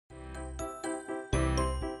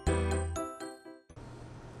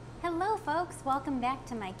folks, welcome back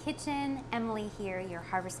to my kitchen. Emily here, your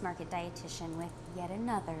Harvest Market dietitian, with yet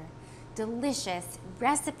another delicious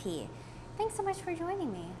recipe. Thanks so much for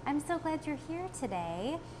joining me. I'm so glad you're here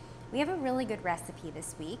today. We have a really good recipe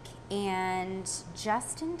this week, and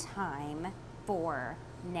just in time for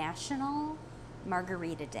National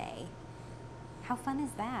Margarita Day. How fun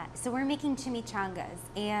is that? So we're making chimichangas,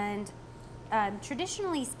 and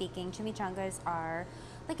traditionally speaking, chimichangas are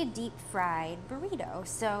like a deep fried burrito.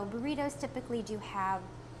 So burritos typically do have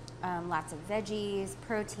lots of veggies,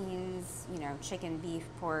 proteins, chicken, beef,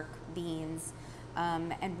 pork, beans,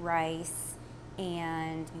 and rice,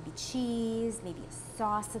 and maybe cheese, maybe a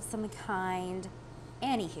sauce of some kind.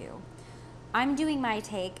 Anywho, I'm doing my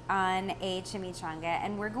take on a chimichanga,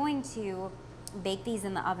 and we're going to bake these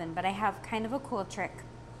in the oven, but I have kind of a cool trick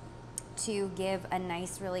to give a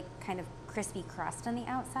nice, really kind of crispy crust on the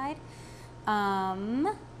outside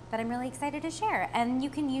that I'm really excited to share. And you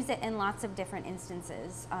can use it in lots of different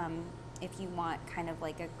instances if you want kind of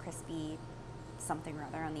like a crispy something or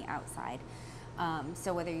other on the outside.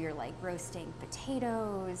 So whether you're like roasting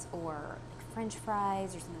potatoes or like French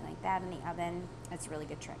fries or something like that in the oven, that's a really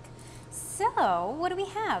good trick. So what do we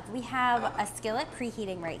have? We have a skillet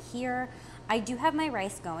preheating right here. I do have my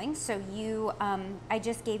rice going, so I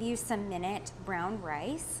just gave you some minute brown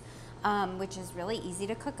rice, which is really easy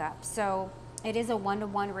to cook up. So it is a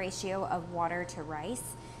 1-to-1 ratio of water to rice.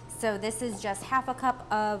 So this is just half a cup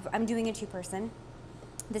of, I'm doing a 2-person.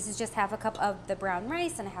 This is just half a cup of the brown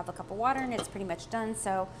rice and a half a cup of water, and it's pretty much done.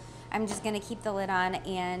 So I'm just gonna keep the lid on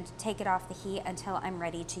and take it off the heat until I'm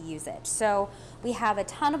ready to use it. So we have a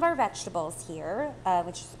ton of our vegetables here,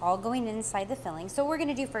 which is all going inside the filling. So what we're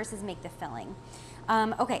gonna do first is make the filling.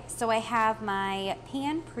 Okay, so I have my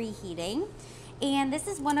pan preheating. And this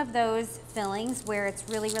is one of those fillings where it's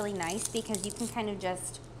really, really nice because you can kind of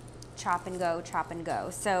just chop and go, chop and go.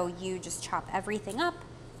 So you just chop everything up,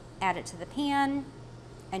 add it to the pan,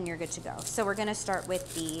 and you're good to go. So we're gonna start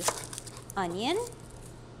with the onion,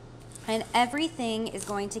 and everything is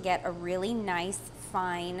going to get a really nice,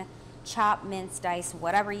 fine, chop, mince, dice,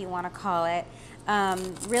 whatever you wanna call it,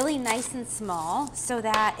 really nice and small so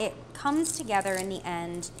that it comes together in the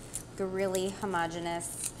end, like a really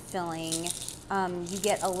homogeneous filling. You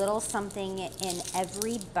get a little something in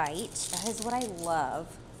every bite. That is what I love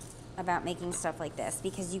about making stuff like this,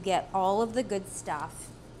 because you get all of the good stuff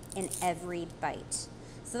in every bite.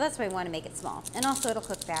 So that's why I want to make it small. And also it'll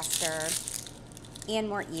cook faster and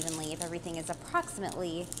more evenly if everything is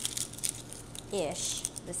approximately-ish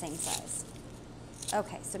the same size.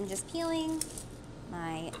 Okay, so I'm just peeling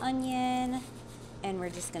my onion, and we're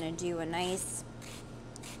just gonna do a nice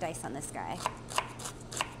dice on this guy.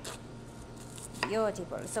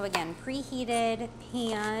 So again, preheated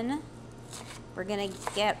pan. We're gonna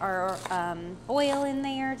get our oil in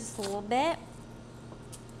there just a little bit.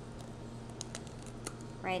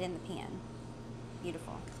 Right in the pan.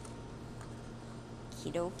 Beautiful.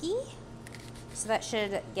 Okie-dokie. So that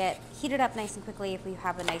should get heated up nice and quickly if we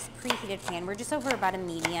have a nice preheated pan. We're just over about a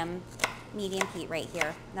medium heat right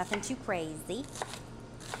here. Nothing too crazy.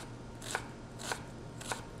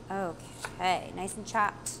 Okay, nice and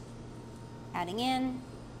chopped. Adding in.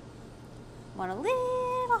 Want a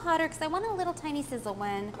little hotter because I want a little tiny sizzle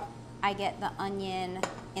when I get the onion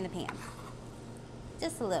in the pan.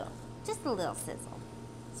 Just a little sizzle.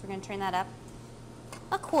 So we're gonna turn that up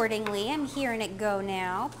accordingly. I'm hearing it go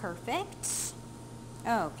now. Perfect.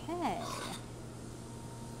 Okay.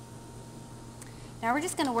 Now we're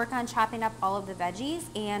just gonna work on chopping up all of the veggies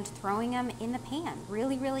and throwing them in the pan.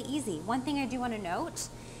 Really, really easy. One thing I do want to note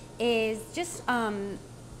is just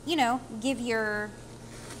give your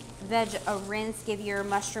veg a rinse, give your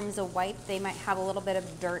mushrooms a wipe. They might have a little bit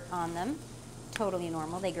of dirt on them. Totally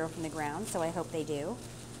normal. They grow from the ground, so I hope they do.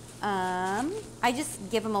 I just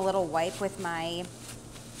give them a little wipe with my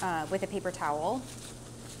with a paper towel.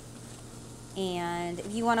 And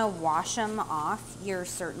if you want to wash them off, you're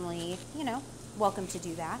certainly, welcome to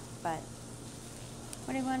do that. But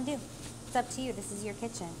what do you want to do? It's up to you. This is your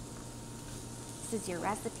kitchen. This is your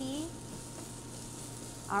recipe.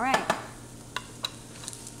 All right,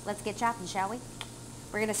 let's get chopping, shall we?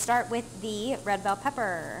 We're gonna start with the red bell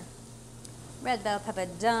pepper. Red bell pepper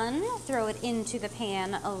done. Throw it into the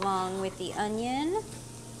pan along with the onion.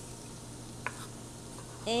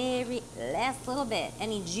 Every last little bit.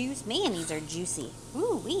 Any juice? Man, these are juicy.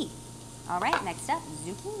 Ooh-wee. All right, next up,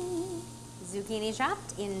 zucchini. Zucchini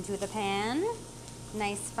chopped into the pan.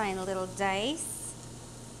 Nice fine little dice.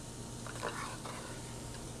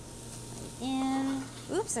 In.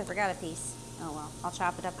 Oops, I forgot a piece. Oh well, I'll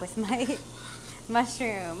chop it up with my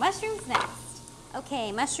mushroom. Mushroom's next.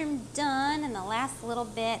 Okay, mushroom done, and the last little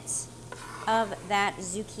bit of that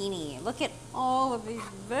zucchini. Look at all of these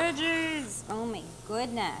veggies. Oh my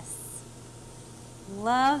goodness.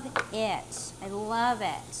 Love it. I love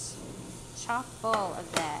it. Chock full of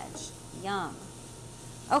veg. Yum.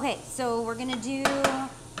 Okay, so we're gonna do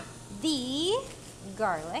the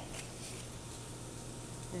garlic.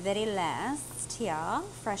 Very last, yeah,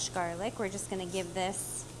 fresh garlic. We're just gonna give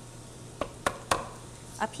this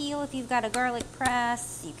a peel. If you've got a garlic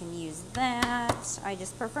press, you can use that. I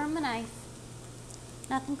just prefer my knife.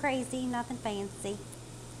 Nothing crazy, nothing fancy.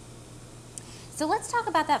 So let's talk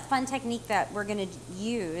about that fun technique that we're gonna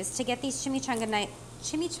use to get these chimichangas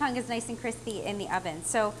nice and crispy in the oven.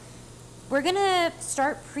 So we're gonna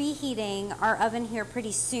start preheating our oven here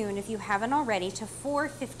pretty soon, if you haven't already, to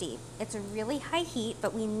 450. It's a really high heat,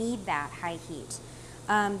 but we need that high heat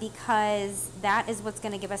because that is what's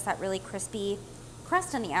gonna give us that really crispy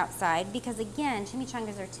crust on the outside, because again,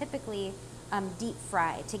 chimichangas are typically deep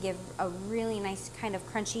fried to give a really nice kind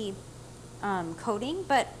of crunchy coating,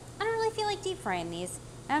 but I don't really feel like deep frying these.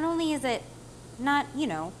 Not only is it not, you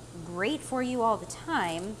know, great for you all the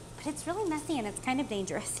time, but it's really messy and it's kind of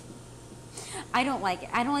dangerous. I don't like it.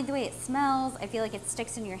 I don't like the way it smells. I feel like it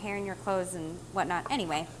sticks in your hair and your clothes and whatnot.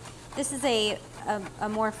 Anyway, this is a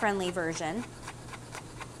more friendly version.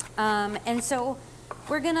 And so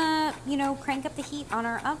we're gonna, you know, crank up the heat on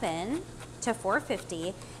our oven to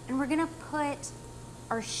 450, and we're gonna put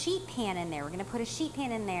our sheet pan in there. We're gonna put a sheet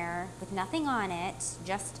pan in there with nothing on it,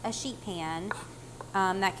 just a sheet pan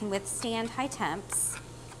that can withstand high temps.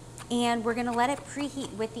 And we're gonna let it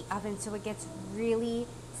preheat with the oven so it gets really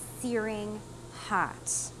searing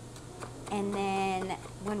hot. And then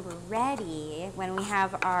when we're ready, when we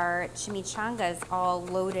have our chimichangas all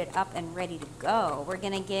loaded up and ready to go, we're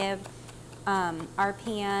gonna give our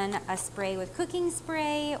pan a spray with cooking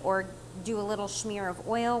spray, or do a little smear of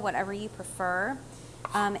oil, whatever you prefer,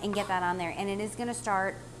 and get that on there. And it is gonna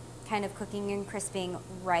start kind of cooking and crisping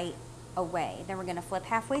right away. Then we're gonna flip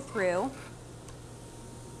halfway through,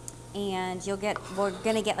 and we're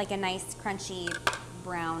gonna get like a nice crunchy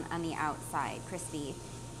brown on the outside, crispy.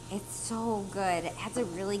 It's so good. It has a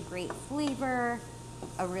really great flavor,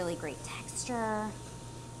 a really great texture.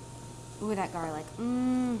 Ooh, that garlic. That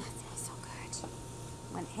smells so good.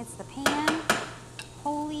 When it hits the pan,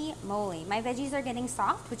 holy moly. My veggies are getting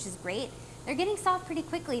soft, which is great. They're getting soft pretty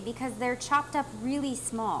quickly because they're chopped up really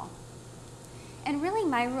small. And really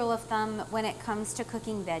my rule of thumb when it comes to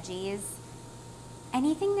cooking veggies,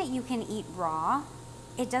 anything that you can eat raw,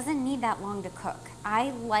 it doesn't need that long to cook. I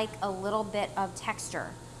like a little bit of texture.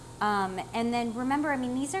 And then remember, I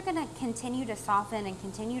mean, these are gonna continue to soften and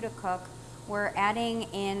continue to cook. We're adding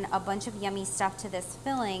in a bunch of yummy stuff to this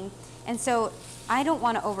filling. And so I don't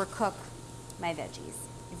wanna overcook my veggies,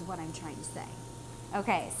 is what I'm trying to say.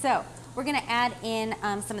 Okay, so we're gonna add in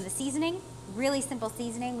some of the seasoning, really simple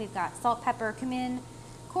seasoning. We've got salt, pepper, cumin,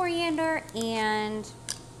 coriander, and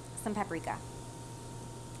some paprika.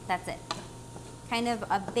 That's it. Kind of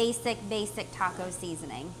a basic taco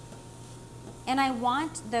seasoning. And I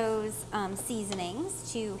want those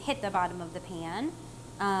seasonings to hit the bottom of the pan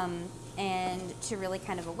and to really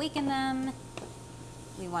kind of awaken them.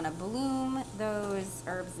 We want to bloom those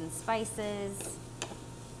herbs and spices,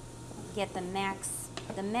 get the max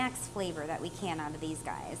flavor that we can out of these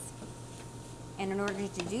guys. And in order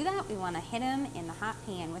to do that, we want to hit them in the hot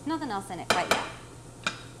pan with nothing else in it quite yet.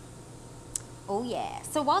 Oh yeah.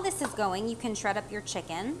 So while this is going, you can shred up your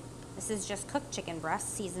chicken. This is just cooked chicken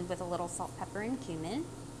breast seasoned with a little salt, pepper, and cumin.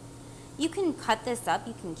 You can cut this up,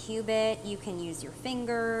 you can cube it, you can use your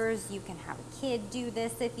fingers, you can have a kid do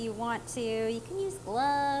this if you want to, you can use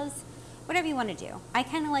gloves, whatever you want to do. I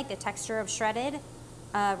kind of like the texture of shredded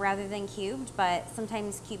rather than cubed, but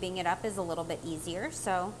sometimes cubing it up is a little bit easier,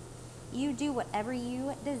 so you do whatever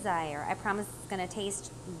you desire. I promise it's going to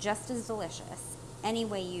taste just as delicious any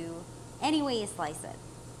way you slice it.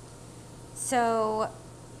 So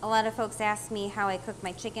a lot of folks ask me how I cook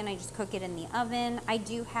my chicken. I just cook it in the oven. I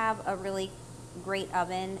do have a really great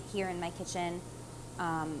oven here in my kitchen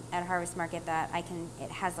at Harvest Market that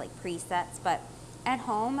it has like presets, but at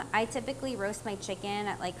home I typically roast my chicken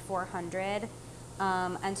at like 400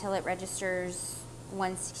 until it registers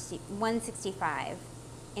 165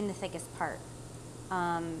 in the thickest part.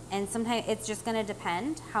 And sometimes it's just gonna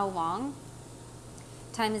depend how long.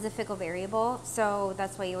 Time is a fickle variable, so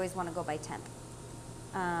that's why you always want to go by temp.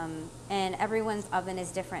 And everyone's oven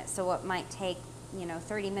is different, so what might take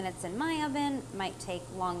 30 minutes in my oven might take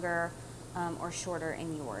longer or shorter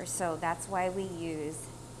in yours. So that's why we use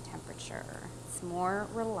temperature. It's more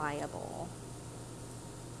reliable.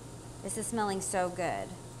 This is smelling so good.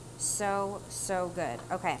 So good.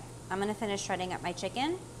 Okay, I'm gonna finish shredding up my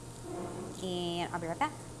chicken And I'll be right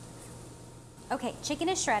back. Okay, chicken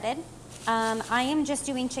is shredded. I am just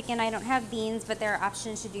doing chicken. I don't have beans, but there are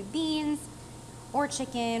options to do beans or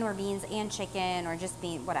chicken or beans and chicken or just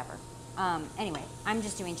bean, whatever. Anyway, I'm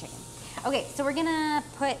just doing chicken. Okay, so we're gonna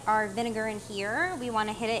put our vinegar in here. We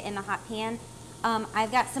wanna hit it in the hot pan.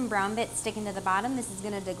 I've got some brown bits sticking to the bottom. This is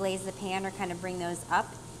gonna deglaze the pan or kind of bring those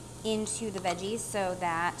up into the veggies so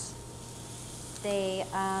that they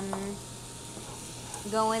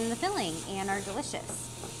go in the filling and are delicious.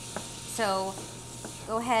 So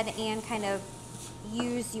go ahead and kind of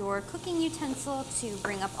use your cooking utensil to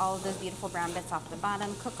bring up all of those beautiful brown bits off the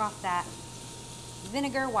bottom. Cook off that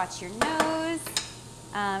vinegar, watch your nose.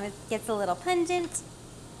 It gets a little pungent.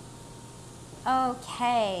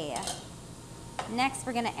 Okay. Next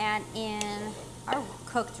we're gonna add in our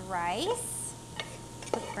cooked rice.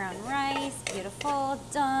 Cooked brown rice, beautiful,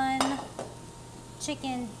 done.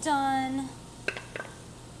 Chicken, done.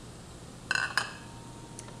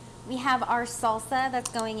 We have our salsa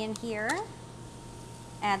that's going in here.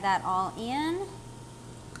 Add that all in.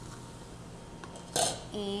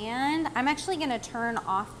 And I'm actually gonna turn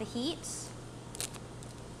off the heat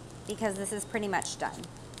because this is pretty much done.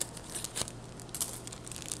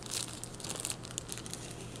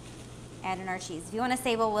 Add in our cheese. If you wanna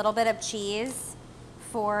save a little bit of cheese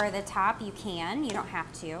for the top, you can, you don't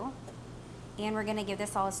have to. And we're gonna give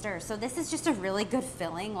this all a stir. So this is just a really good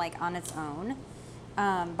filling, like on its own,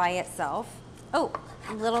 by itself. Oh,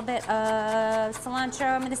 a little bit of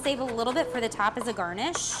cilantro. I'm gonna save a little bit for the top as a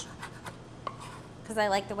garnish because I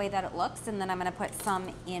like the way that it looks, and then I'm gonna put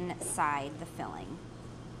some inside the filling.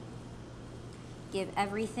 Give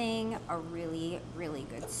everything a really, really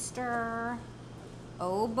good stir.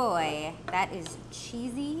 Oh boy, that is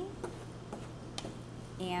cheesy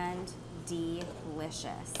and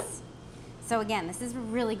delicious. So again, this is a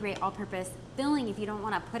really great all-purpose filling. If you don't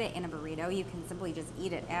want to put it in a burrito, you can simply just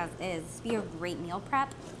eat it as is. This would be a great meal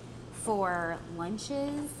prep for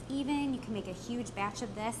lunches even. You can make a huge batch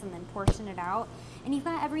of this and then portion it out. And you've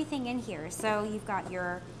got everything in here. So you've got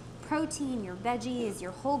your protein, your veggies,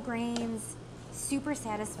 your whole grains, super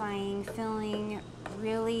satisfying, filling,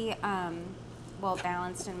 really well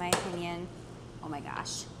balanced in my opinion. Oh my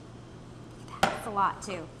gosh. That's a lot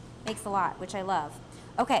too. Makes a lot, which I love.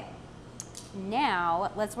 Okay.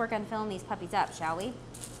 Now, let's work on filling these puppies up, shall we?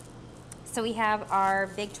 So we have our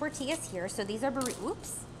big tortillas here. So these are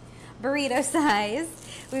burrito size.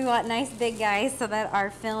 We want nice big guys so that our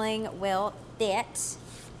filling will fit.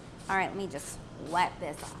 All right, let me just wet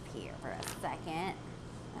this off here for a second.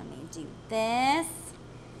 Let me do this.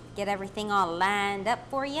 Get everything all lined up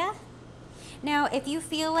for you. Now, if you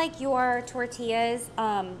feel like your tortillas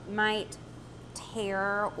might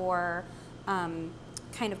tear or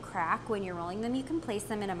kind of crack when you're rolling them, you can place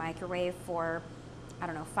them in a microwave for, I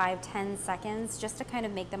don't know, 5-10 seconds just to kind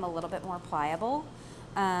of make them a little bit more pliable.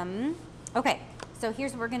 Okay, so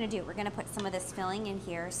here's what we're gonna do. We're gonna put some of this filling in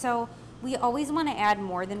here. So we always wanna add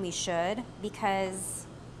more than we should because,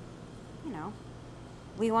 you know,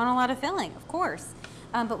 we want a lot of filling, of course.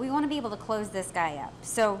 But we wanna be able to close this guy up.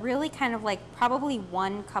 So really kind of like probably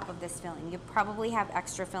 1 cup of this filling. You probably have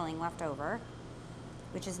extra filling left over,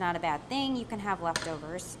 which is not a bad thing. You can have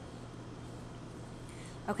leftovers.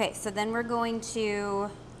 Okay, so then we're going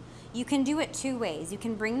to, you can do it 2 ways. You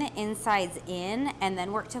can bring the insides in and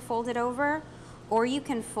then work to fold it over, or you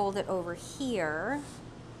can fold it over here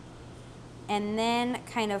and then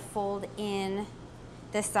kind of fold in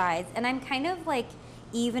the sides. And I'm kind of like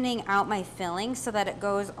evening out my filling so that it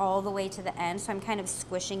goes all the way to the end. So I'm kind of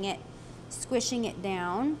squishing it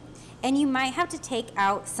down. And you might have to take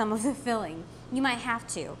out some of the filling. You might have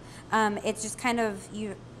to. It's just kind of,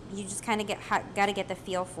 you just kind of got to get the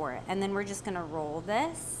feel for it. And then we're just gonna roll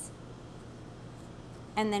this.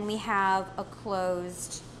 And then we have a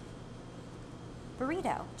closed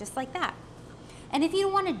burrito, just like that. And if you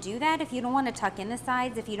don't want to do that, if you don't want to tuck in the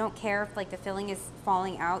sides, if you don't care if like the filling is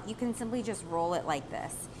falling out, you can simply just roll it like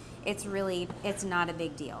this. It's not a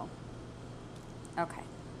big deal. Okay.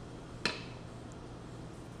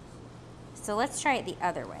 So let's try it the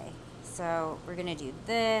other way. So we're gonna do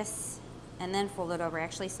this and then fold it over. I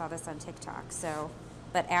actually saw this on TikTok,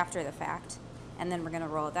 but after the fact. And then we're gonna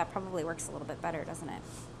roll it. That probably works a little bit better, doesn't it?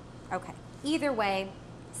 Okay, either way,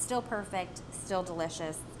 still perfect, still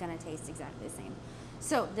delicious. It's gonna taste exactly the same.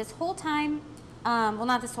 So this whole time, well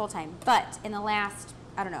not this whole time, but in the last,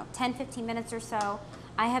 I don't know, 10-15 minutes or so,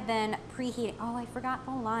 I have been preheating. Oh, I forgot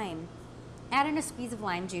the lime. Add in a squeeze of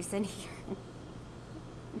lime juice in here.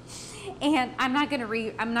 And I'm not gonna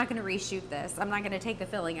reshoot this. I'm not gonna take the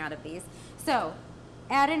filling out of these. So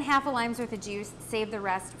add in half a lime's worth of juice, save the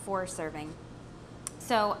rest for serving.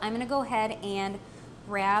 So I'm gonna go ahead and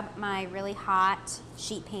grab my really hot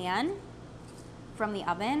sheet pan from the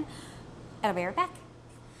oven. I'll be right back.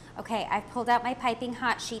 Okay, I've pulled out my piping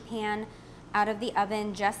hot sheet pan out of the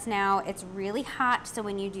oven just now. It's really hot, so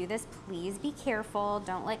when you do this, please be careful.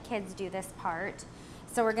 Don't let kids do this part.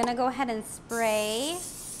 So we're gonna go ahead and spray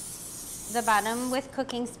the bottom with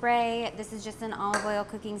cooking spray. This is just an olive oil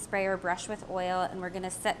cooking spray or brush with oil, and we're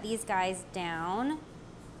gonna set these guys down,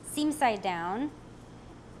 seam side down.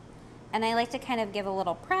 And I like to kind of give a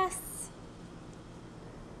little press,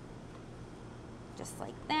 just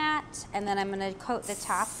like that. And then I'm gonna coat the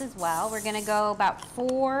tops as well. We're gonna go about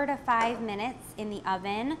 4 to 5 minutes in the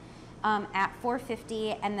oven at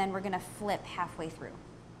 450, and then we're gonna flip halfway through.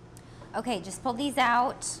 Okay, just pull these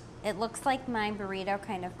out. It looks like my burrito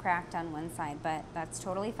kind of cracked on one side, but that's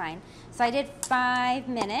totally fine. So I did 5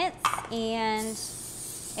 minutes, and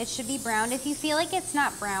it should be browned. If you feel like it's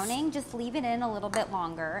not browning, just leave it in a little bit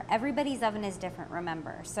longer. Everybody's oven is different,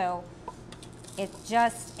 remember. So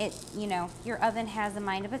you know, your oven has a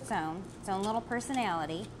mind of its own little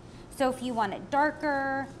personality. So if you want it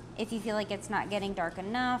darker, if you feel like it's not getting dark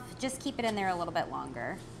enough, just keep it in there a little bit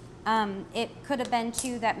longer. It could have been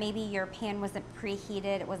too that maybe your pan wasn't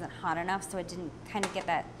preheated, it wasn't hot enough, so it didn't kind of get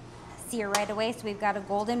that sear right away. So we've got a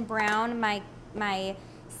golden brown. My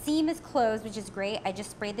seam is closed, which is great. I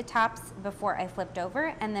just sprayed the tops before I flipped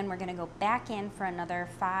over, and then we're gonna go back in for another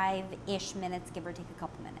 5-ish minutes, give or take a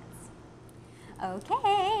couple minutes.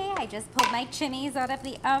 Okay, I just pulled my chimneys out of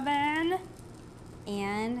the oven,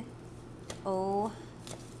 and oh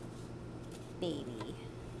baby,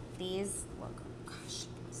 these look, gosh,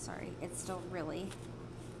 sorry, it's still really,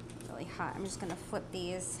 really hot. I'm just gonna flip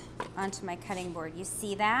these onto my cutting board. You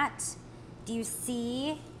see that? Do you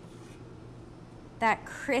see that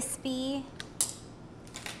crispy?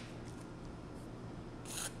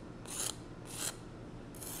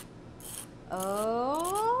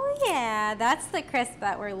 Oh yeah, that's the crisp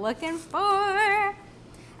that we're looking for.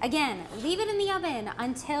 Again, leave it in the oven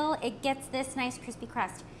until it gets this nice crispy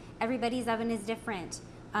crust. Everybody's oven is different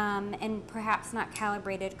and perhaps not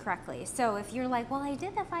calibrated correctly. So if you're like, well, I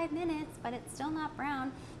did the 5 minutes, but it's still not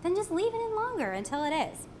brown, then just leave it in longer until it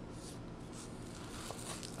is.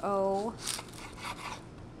 Oh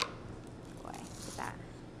boy, look at that.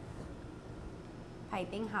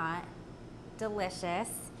 Piping hot, delicious.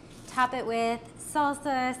 Top it with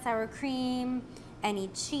salsa, sour cream, any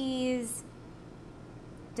cheese.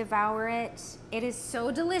 Devour it. It is so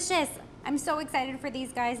delicious. I'm so excited for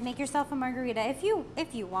these guys. Make yourself a margarita if you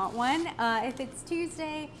want one. If it's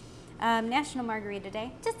Tuesday, National Margarita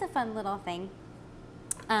Day, just a fun little thing.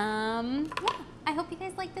 Yeah, I hope you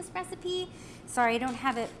guys like this recipe. Sorry, I don't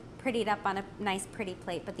have it prettied up on a nice pretty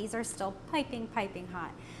plate, but these are still piping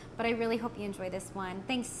hot. But I really hope you enjoy this one.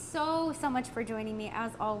 Thanks so much for joining me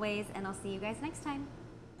as always, and I'll see you guys next time.